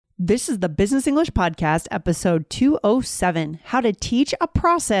This is the Business English Podcast, episode 207, How to Teach a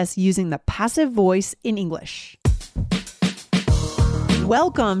Process Using the Passive Voice in English.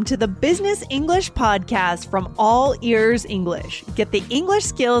 Welcome to the Business English Podcast from All Ears English. Get the English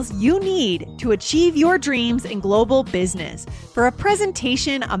skills you need to achieve your dreams in global business. For a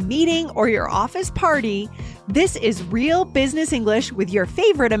presentation, a meeting, or your office party, this is Real Business English with your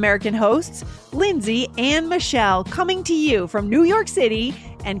favorite American hosts, Lindsay and Michelle, coming to you from New York City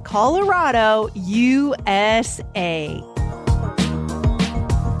and Colorado, USA.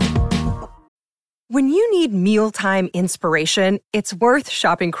 When you need mealtime inspiration, it's worth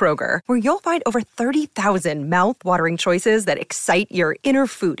shopping Kroger, where you'll find over 30,000 mouth-watering choices that excite your inner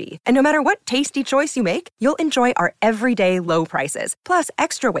foodie. And no matter what tasty choice you make, you'll enjoy our everyday low prices, plus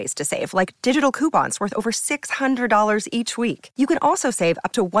extra ways to save, like digital coupons worth over $600 each week. You can also save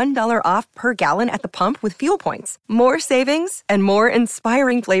up to $1 off per gallon at the pump with fuel points. More savings and more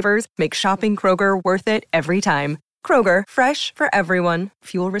inspiring flavors make shopping Kroger worth it every time. Kroger, fresh for everyone.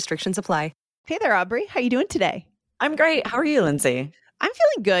 Fuel restrictions apply. Hey there, Aubrey. How you doing today? I'm great. How are you, Lindsay? I'm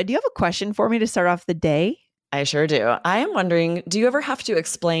feeling good. Do you have a question for me to start off the day? I sure do. I am wondering, do you ever have to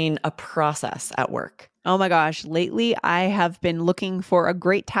explain a process at work? Oh my gosh, lately I have been looking for a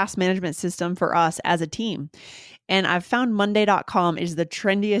great task management system for us as a team. And I've found Monday.com is the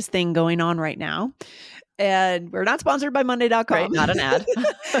trendiest thing going on right now. And we're not sponsored by Monday.com. Right, not an ad.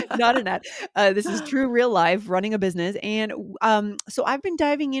 Not an ad. This is true real life, running a business. And so I've been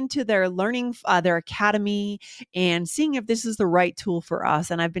diving into their learning, their academy, and seeing if this is the right tool for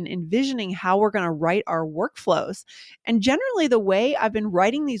us. And I've been envisioning how we're going to write our workflows. And generally, the way I've been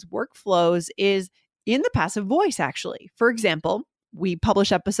writing these workflows is in the passive voice, actually. For example, we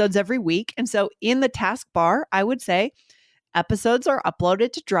publish episodes every week. And so in the taskbar, I would say episodes are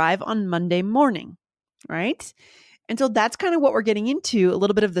uploaded to Drive on Monday morning. Right? And so that's kind of what we're getting into, a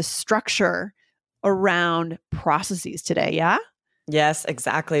little bit of the structure around processes today. Yeah? Yes,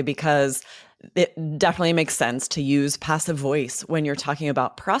 exactly. Because it definitely makes sense to use passive voice when you're talking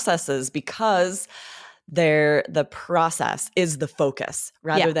about processes, because the process is the focus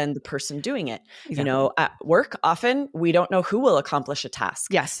rather than the person doing it. Exactly. You know, at work, often we don't know who will accomplish a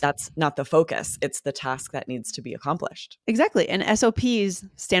task. Yes. That's not the focus. It's the task that needs to be accomplished. Exactly. And SOPs,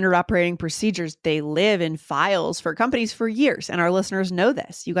 standard operating procedures, they live in files for companies for years. And our listeners know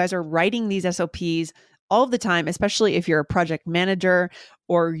this. You guys are writing these SOPs all of the time, especially if you're a project manager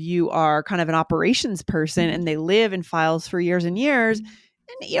or you are kind of an operations person, and they live in files for years and years.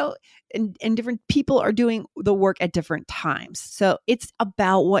 And, you know, and different people are doing the work at different times. So it's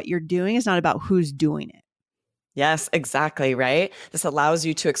about what you're doing. It's not about who's doing it. Yes, exactly, right? This allows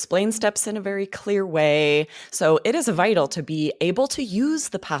you to explain steps in a very clear way. So it is vital to be able to use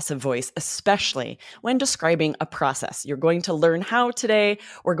the passive voice, especially when describing a process. You're going to learn how today.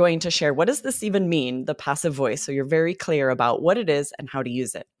 We're going to share, what does this even mean, the passive voice? So you're very clear about what it is and how to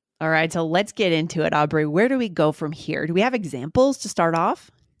use it. All right, so let's get into it, Aubrey. Where do we go from here? Do we have examples to start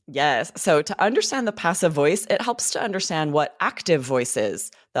off? Yes. So to understand the passive voice, it helps to understand what active voice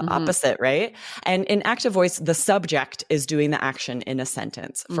is, the opposite, right? And in active voice, the subject is doing the action in a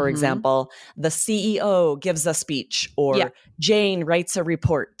sentence. For example, the CEO gives a speech, or Jane writes a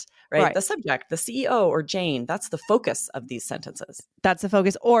report, right? The subject, the CEO or Jane, that's the focus of these sentences. That's the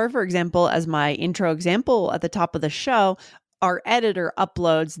focus. Or, for example, as my intro example at the top of the show, our editor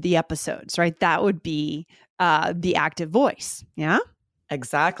uploads the episodes, right? That would be the active voice. Yeah?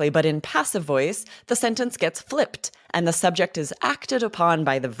 Exactly. But in passive voice, the sentence gets flipped and the subject is acted upon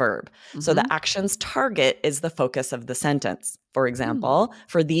by the verb. So the action's target is the focus of the sentence. For example,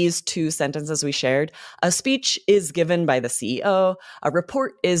 for these two sentences we shared, a speech is given by the CEO, a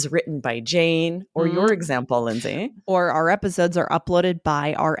report is written by Jane, or your example, Lindsay. Or our episodes are uploaded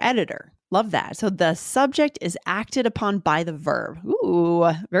by our editor. Love that. So the subject is acted upon by the verb.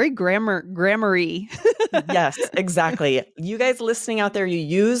 Ooh, very grammar-y. Yes, exactly. You guys listening out there, you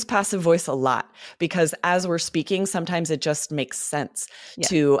use passive voice a lot because as we're speaking, sometimes it just makes sense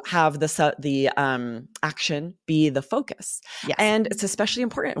to have the action be the focus. Yes. And it's especially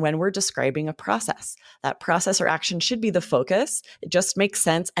important when we're describing a process. That process or action should be the focus. It just makes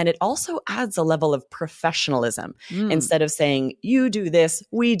sense. And it also adds a level of professionalism. Instead of saying, you do this,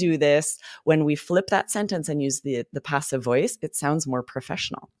 we do this, when we flip that sentence and use the passive voice, it sounds more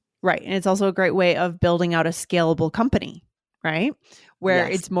professional. Right. And it's also a great way of building out a scalable company, right? Where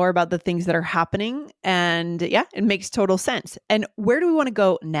it's more about the things that are happening. And it makes total sense. And where do we want to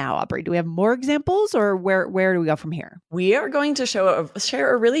go now, Aubrey? Do we have more examples, or where do we go from here? We are going to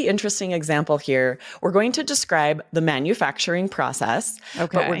share a really interesting example here. We're going to describe the manufacturing process,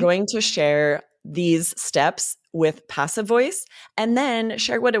 but we're going to share these steps with passive voice and then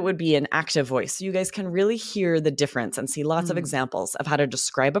share what it would be in active voice. So you guys can really hear the difference and see lots of examples of how to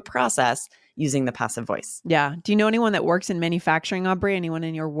describe a process using the passive voice. Yeah. Do you know anyone that works in manufacturing, Aubrey? Anyone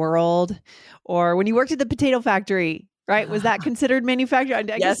in your world? Or when you worked at the potato factory, right? Was that considered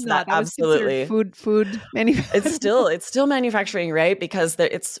manufacturing? I Yes, guess not. that absolutely. Was food manufacturing. It's still manufacturing, right? Because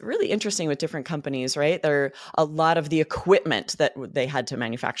it's really interesting with different companies, right? There are a lot of the equipment that they had to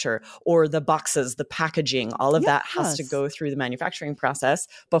manufacture, or the boxes, the packaging, all of that has to go through the manufacturing process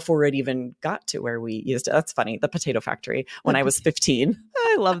before it even got to where we used it. That's funny. The potato factory when I was 15.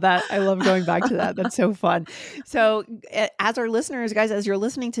 I love that. I love going back to that. That's so fun. So as our listeners, guys, as you're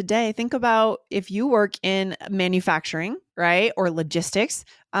listening today, think about if you work in manufacturing, right? Or logistics,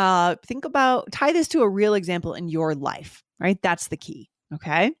 think about, tie this to a real example in your life, right? That's the key.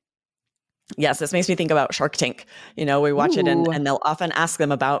 Okay. Yes, this makes me think about Shark Tank. We watch it and they'll often ask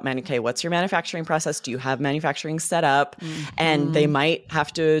them about, okay, what's your manufacturing process? Do you have manufacturing set up? And they might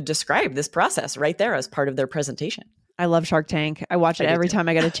have to describe this process right there as part of their presentation. I love Shark Tank. I watch it every time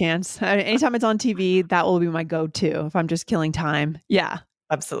I get a chance. Anytime it's on TV, that will be my go-to if I'm just killing time. Yeah.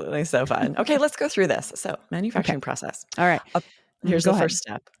 Absolutely. So fun. Okay, let's go through this. So manufacturing process. All right. Here's the first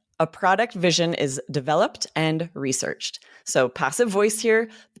step. A product vision is developed and researched. So passive voice here,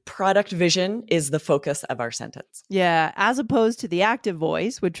 the product vision is the focus of our sentence. Yeah, as opposed to the active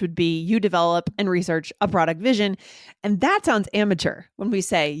voice, which would be you develop and research a product vision. And that sounds amateur. When we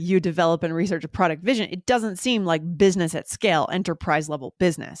say you develop and research a product vision, it doesn't seem like business at scale, enterprise level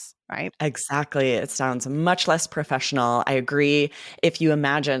business, right? Exactly. It sounds much less professional. I agree. If you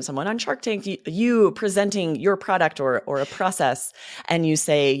imagine someone on Shark Tank, you presenting your product or a process, and you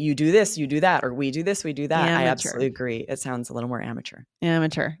say, you do this, you do that, or we do this, we do that. Amateur. I absolutely agree. It sounds a little more amateur.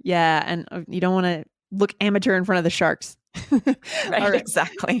 Amateur. Yeah. And you don't want to look amateur in front of the sharks. Right,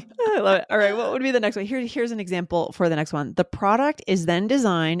 exactly. I love it. All right. What would be the next one? Here's an example for the next one. The product is then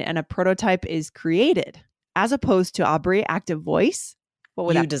designed and a prototype is created, as opposed to Aubrey, active voice. What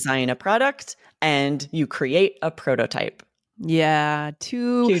would you design a product and you create a prototype? Yeah,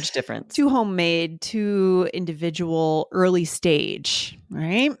 huge difference. Too homemade, too individual, early stage,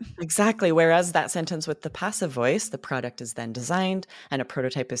 right? Exactly. Whereas that sentence with the passive voice, the product is then designed and a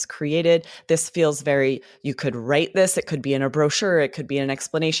prototype is created. This feels very, you could write this. It could be in a brochure. It could be an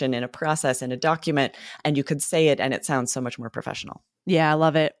explanation in a process, in a document, and you could say it and it sounds so much more professional. Yeah, I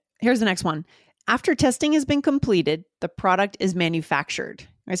love it. Here's the next one. After testing has been completed, the product is manufactured.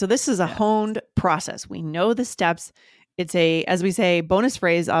 Right? So this is a honed process. We know the steps. It's as we say, bonus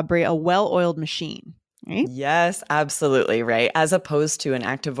phrase, Aubrey, a well-oiled machine. Right? Yes, absolutely. Right. As opposed to an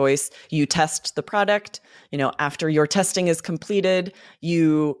active voice, you test the product. After your testing is completed,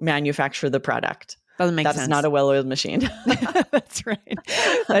 you manufacture the product. Doesn't make sense. That's not a well-oiled machine. That's right.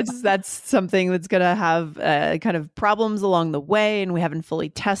 That's something that's going to have kind of problems along the way, and we haven't fully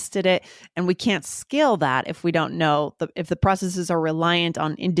tested it, and we can't scale that if we don't know if the processes are reliant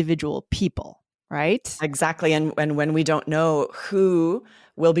on individual people. Right? Exactly. And when we don't know who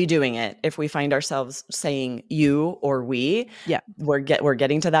will be doing it, if we find ourselves saying you or we, we're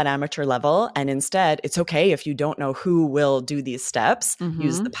getting to that amateur level. And instead, it's okay if you don't know who will do these steps,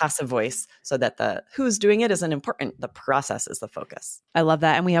 use the passive voice so that the who's doing it isn't important. The process is the focus. I love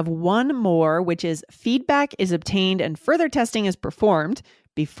that. And we have one more, which is feedback is obtained and further testing is performed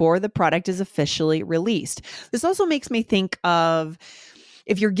before the product is officially released. This also makes me think of,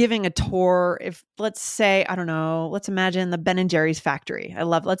 if you're giving a tour, let's say, I don't know, let's imagine the Ben & Jerry's factory.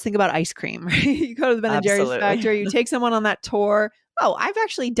 Let's think about ice cream, right? You go to the Ben & Jerry's factory, you take someone on that tour. Oh, I've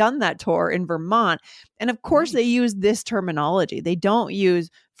actually done that tour in Vermont. And of course they use this terminology. They don't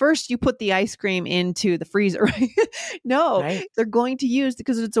use, first you put the ice cream into the freezer, right? No, they're going to use,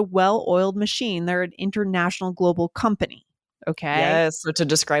 because it's a well-oiled machine. They're an international global company. Okay. Yes. So to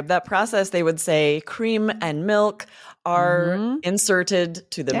describe that process, they would say cream and milk are inserted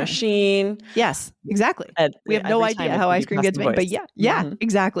to the machine. Yes, exactly. We have no idea how ice cream gets made, but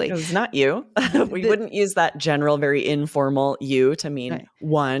exactly. It's not you. We wouldn't use that general, very informal you to mean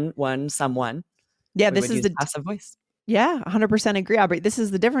someone. Yeah, this is the passive voice. Yeah, 100% agree, Aubrey. This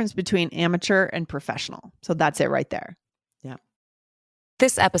is the difference between amateur and professional. So that's it right there. Yeah.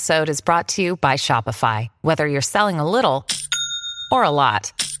 This episode is brought to you by Shopify. Whether you're selling a little or a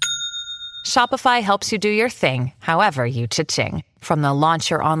lot, Shopify helps you do your thing, however you cha-ching. From the launch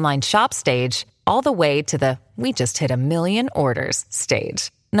your online shop stage, all the way to the we just hit 1 million orders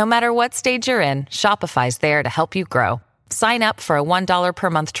stage. No matter what stage you're in, Shopify's there to help you grow. Sign up for a $1 per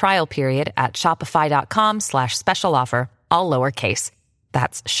month trial period at shopify.com/special offer, all lowercase.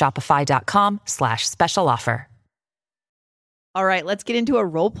 That's shopify.com/special offer. All right, let's get into a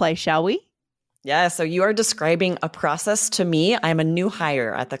role play, shall we? Yeah. So you are describing a process to me. I'm a new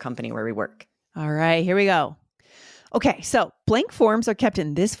hire at the company where we work. All right, here we go. Okay, so blank forms are kept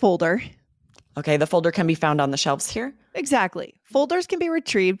in this folder. Okay, the folder can be found on the shelves here. Exactly. Folders can be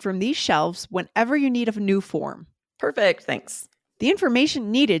retrieved from these shelves whenever you need a new form. Perfect. Thanks. The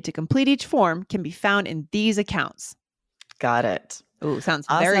information needed to complete each form can be found in these accounts. Got it. Ooh, sounds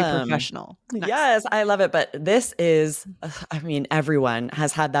Awesome. very professional. Nice. Yes, I love it. But this is, everyone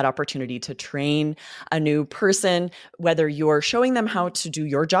has had that opportunity to train a new person, whether you're showing them how to do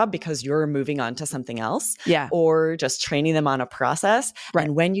your job because you're moving on to something else, or just training them on a process. Right.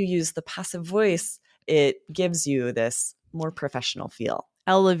 And when you use the passive voice, it gives you this more professional feel.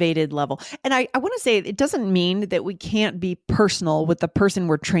 Elevated level. And I want to say it doesn't mean that we can't be personal with the person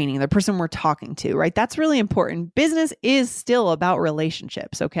we're training, the person we're talking to, right? That's really important. Business is still about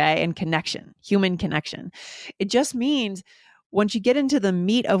relationships, okay? And connection, human connection. It just means once you get into the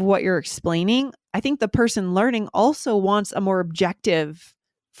meat of what you're explaining, I think the person learning also wants a more objective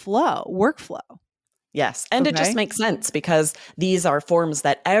workflow. Yes. And it just makes sense because these are forms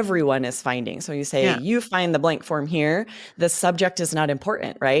that everyone is finding. So you say, you find the blank form here. The subject is not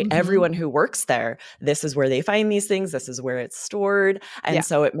important, right? Mm-hmm. Everyone who works there, this is where they find these things. This is where it's stored. And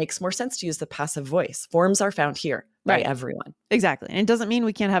so it makes more sense to use the passive voice. Forms are found here by everyone. Exactly. And it doesn't mean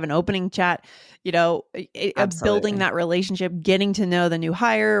we can't have an opening chat, building that relationship, getting to know the new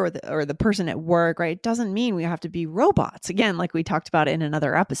hire or the person at work, right? It doesn't mean we have to be robots. Again, like we talked about in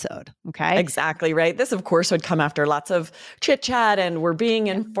another episode. Okay. Exactly. Right. This, of course, would come after lots of chit chat and we're being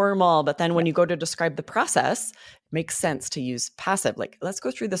informal. But then when you go to describe the process, it makes sense to use passive. Like, let's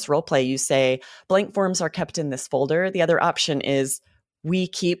go through this role play. You say blank forms are kept in this folder. The other option is we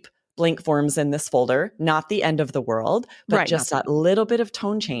keep blank forms in this folder, not the end of the world, but just that little bit of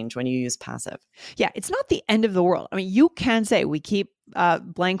tone change when you use passive. Yeah, it's not the end of the world. I mean, you can say we keep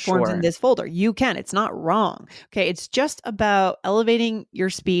blank forms in this folder. You can. It's not wrong. Okay, it's just about elevating your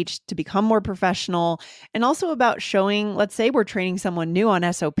speech to become more professional and also about showing, let's say we're training someone new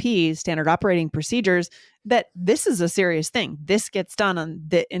on SOPs, standard operating procedures, that this is a serious thing. This gets done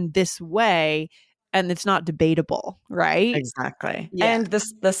in this way. And it's not debatable, right? Exactly. Yeah. And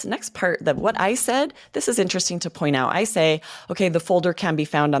this next part, that what I said, this is interesting to point out. I say, okay, the folder can be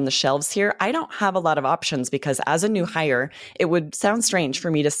found on the shelves here. I don't have a lot of options because as a new hire, it would sound strange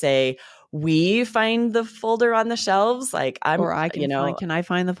for me to say, we find the folder on the shelves. Like can I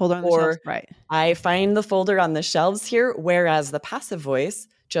find the folder on the shelves? Right. I find the folder on the shelves here. Whereas the passive voice,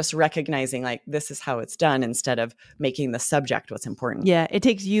 just recognizing like this is how it's done instead of making the subject what's important. Yeah, it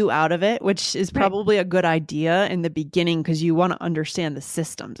takes you out of it, which is probably a good idea in the beginning because you want to understand the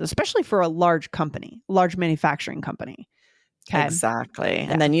systems, especially for a large company, large manufacturing company. Okay. Exactly. Yeah.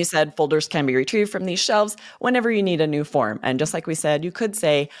 And then you said folders can be retrieved from these shelves whenever you need a new form. And just like we said, you could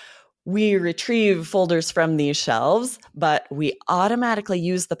say, we retrieve folders from these shelves, but we automatically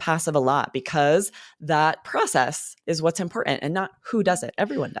use the passive a lot because that process is what's important and not who does it.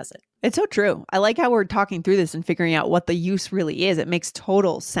 Everyone does it. It's so true. I like how we're talking through this and figuring out what the use really is. It makes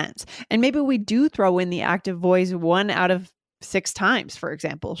total sense. And maybe we do throw in the active voice 1 out of 6 times, for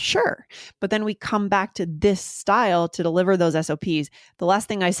example. Sure. But then we come back to this style to deliver those SOPs. The last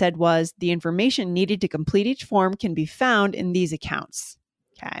thing I said was the information needed to complete each form can be found in these accounts.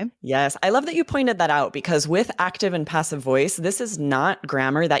 Okay. Yes. I love that you pointed that out because with active and passive voice, this is not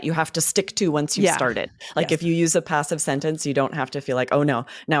grammar that you have to stick to once you started. Like if you use a passive sentence, you don't have to feel like, oh no,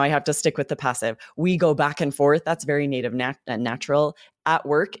 now I have to stick with the passive. We go back and forth. That's very native and natural at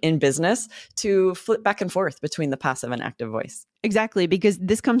work in business to flip back and forth between the passive and active voice. Exactly. Because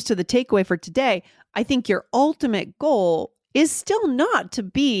this comes to the takeaway for today. I think your ultimate goal is still not to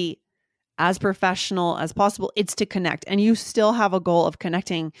be as professional as possible. It's to connect. And you still have a goal of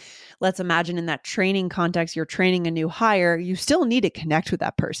connecting. Let's imagine in that training context, you're training a new hire, you still need to connect with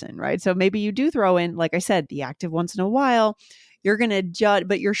that person, right? So maybe you do throw in, like I said, the active once in a while. You're going to judge,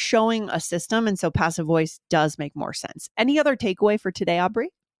 but you're showing a system. And so passive voice does make more sense. Any other takeaway for today, Aubrey?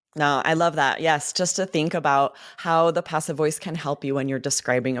 No, I love that. Yes, just to think about how the passive voice can help you when you're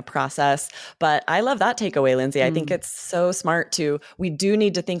describing a process. But I love that takeaway, Lindsay. I think it's so smart we do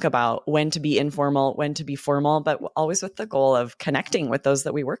need to think about when to be informal, when to be formal, but always with the goal of connecting with those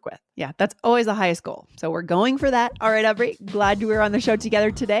that we work with. Yeah, that's always the highest goal. So we're going for that. All right, Aubrey, glad you were on the show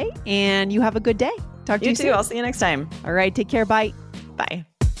together today and you have a good day. Talk to you soon. You too. I'll see you next time. All right, take care. Bye. Bye.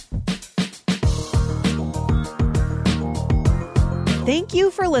 Thank you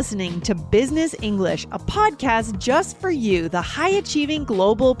for listening to Business English, a podcast just for you, the high-achieving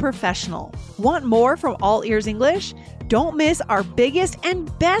global professional. Want more from All Ears English? don't miss our biggest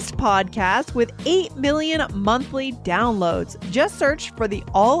and best podcast with 8 million monthly downloads. Just search for the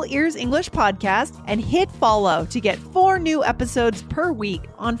All Ears English podcast and hit follow to get 4 new episodes per week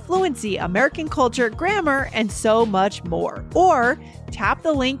on fluency, American culture, grammar, and so much more. Or tap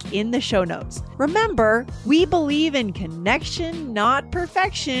the link in the show notes. Remember, we believe in connection, not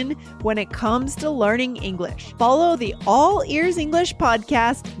perfection, when it comes to learning English. Follow the All Ears English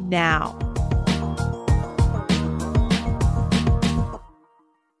podcast now.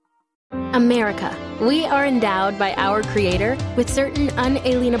 America. We are endowed by our Creator with certain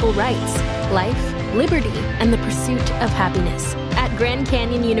unalienable rights: life, liberty, and the pursuit of happiness. At Grand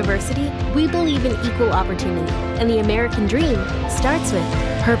Canyon University, we believe in equal opportunity, and the American dream starts with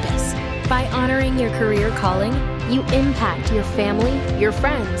purpose. By honoring your career calling, you impact your family, your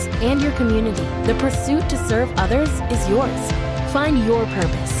friends, and your community. The pursuit to serve others is yours. Find your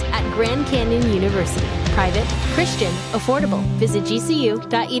purpose at Grand Canyon University. Private, Christian, affordable. Visit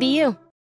gcu.edu.